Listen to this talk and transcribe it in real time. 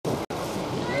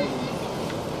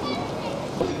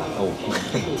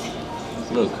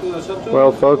Look.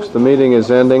 Well, folks, the meeting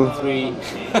is ending. Three.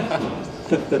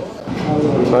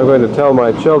 I'm going to tell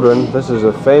my children this is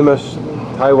a famous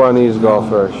Taiwanese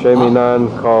golfer, Sheminan,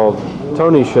 called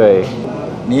Tony Hsieh.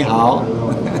 Ni hao.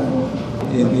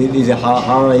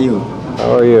 How are you?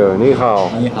 How are you? Ni hao.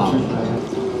 Ni hao.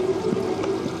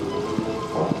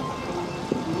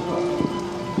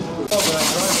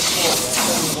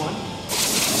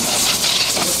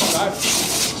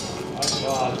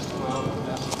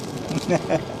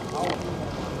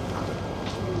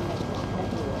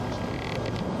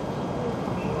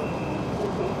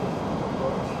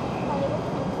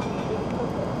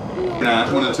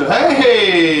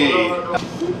 Hey!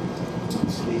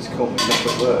 He's called me up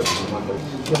at work.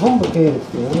 本部系列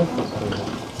でよね。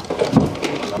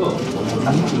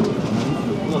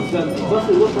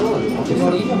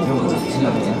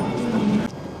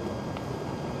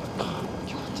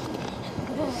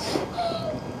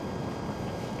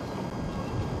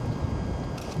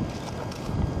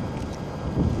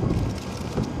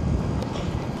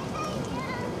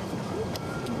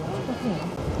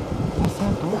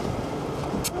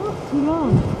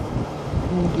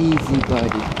Easy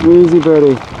birdie. Easy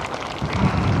birdie.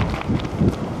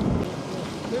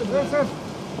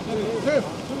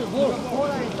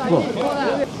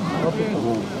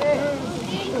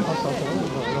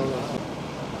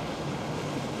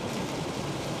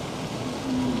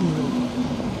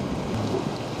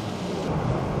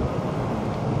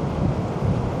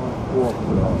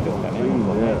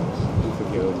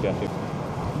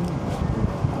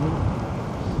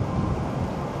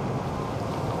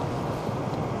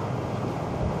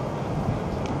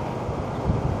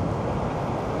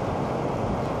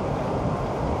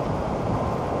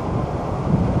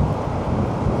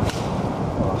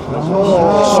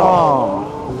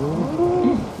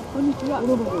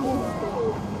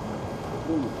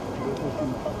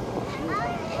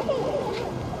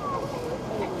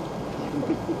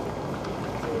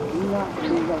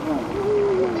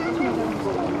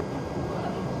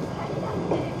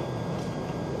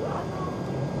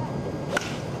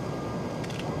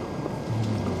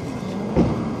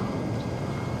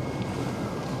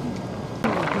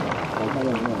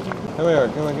 Come here,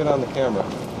 come and get on the camera.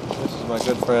 This is my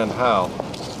good friend Hal.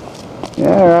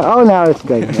 Yeah. Oh, now it's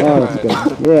good. Now it's good.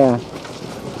 Yeah.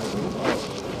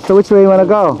 So which way you want to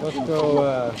go? Let's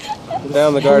go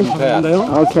down the garden path.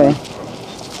 Okay.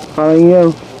 Following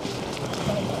you.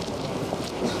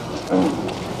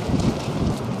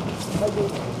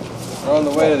 We're on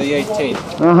the way to the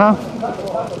 18th. Uh-huh.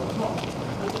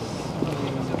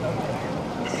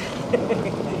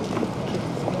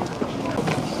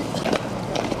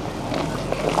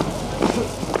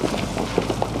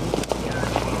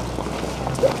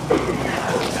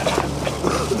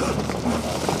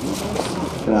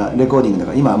 Recording だ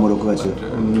から今はもう録画中。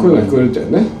声が聞こえるんだよ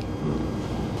ね。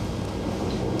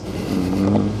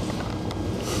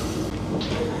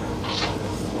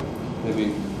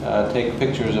Maybe take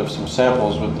pictures of some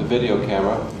samples with the video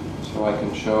camera so I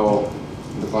can show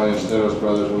the Ballesteros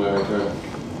brothers when I return.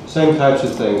 Same types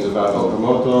of things about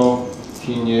Okamoto,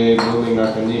 Kinye, Blooming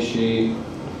Nakanishi,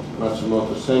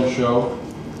 Matsumoto Sensho,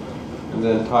 and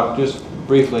then talk just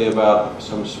briefly about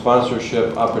some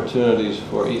sponsorship opportunities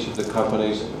for each of the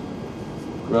companies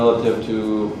relative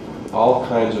to all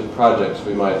kinds of projects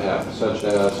we might have, such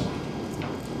as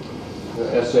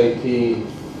the SAT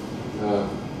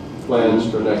plans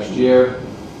for next year,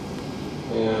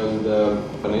 and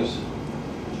companies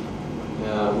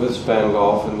with Span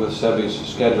Golf and with Seve's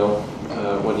schedule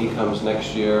when he comes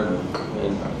next year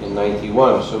in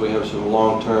 91. So we have some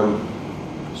long-term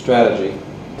strategy.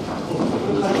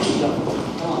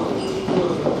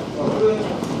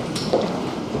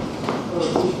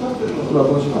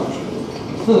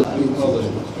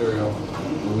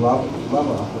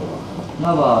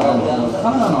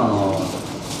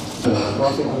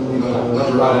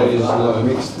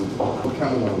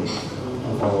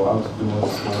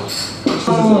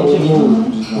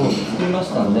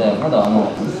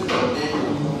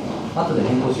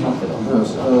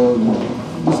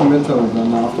 This metal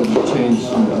then after the change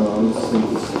things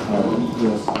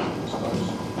yes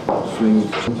swing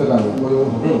世界のこういう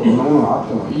いろんなものがあっ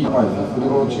てもいい場合ね振り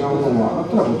子の違うものがあっ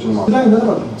たらこっちの時代になれ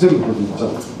ば全部これでいっちゃう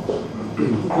今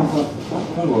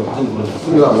度は全部これです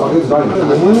いや分けづらい思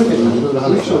えなきゃいいいろいろ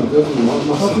セクションってやつに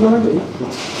摩擦がなきゃいい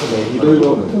いろい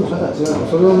ろ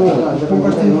それをもう今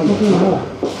回の時にも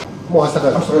もう明日か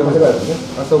ら間違えたね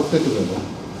明日送ってってくれ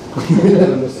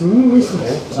るのすごいっす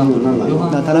ね。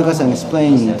Tanaka-san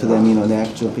explained to them, the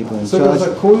actual people in charge,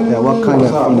 what kind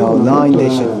of, line they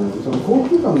should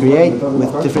create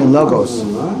with different logos,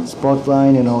 sport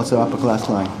line and also upper class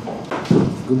line.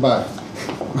 Goodbye.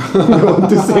 Want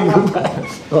to say goodbye?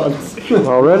 Take a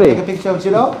Already? picture of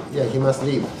Jiro? Yeah, he must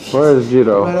leave. Where is Right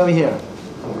Jiro? over here.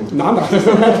 なんだ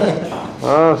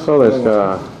ああ、そうです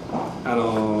か。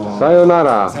さよな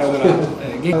ら。さよなら。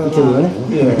元気一応ね。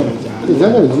で、ジャ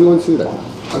ンガル15日ぐらい。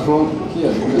この木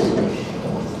やりですね。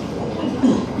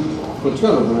こっちか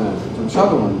らだとね、シャ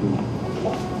ドウが出る。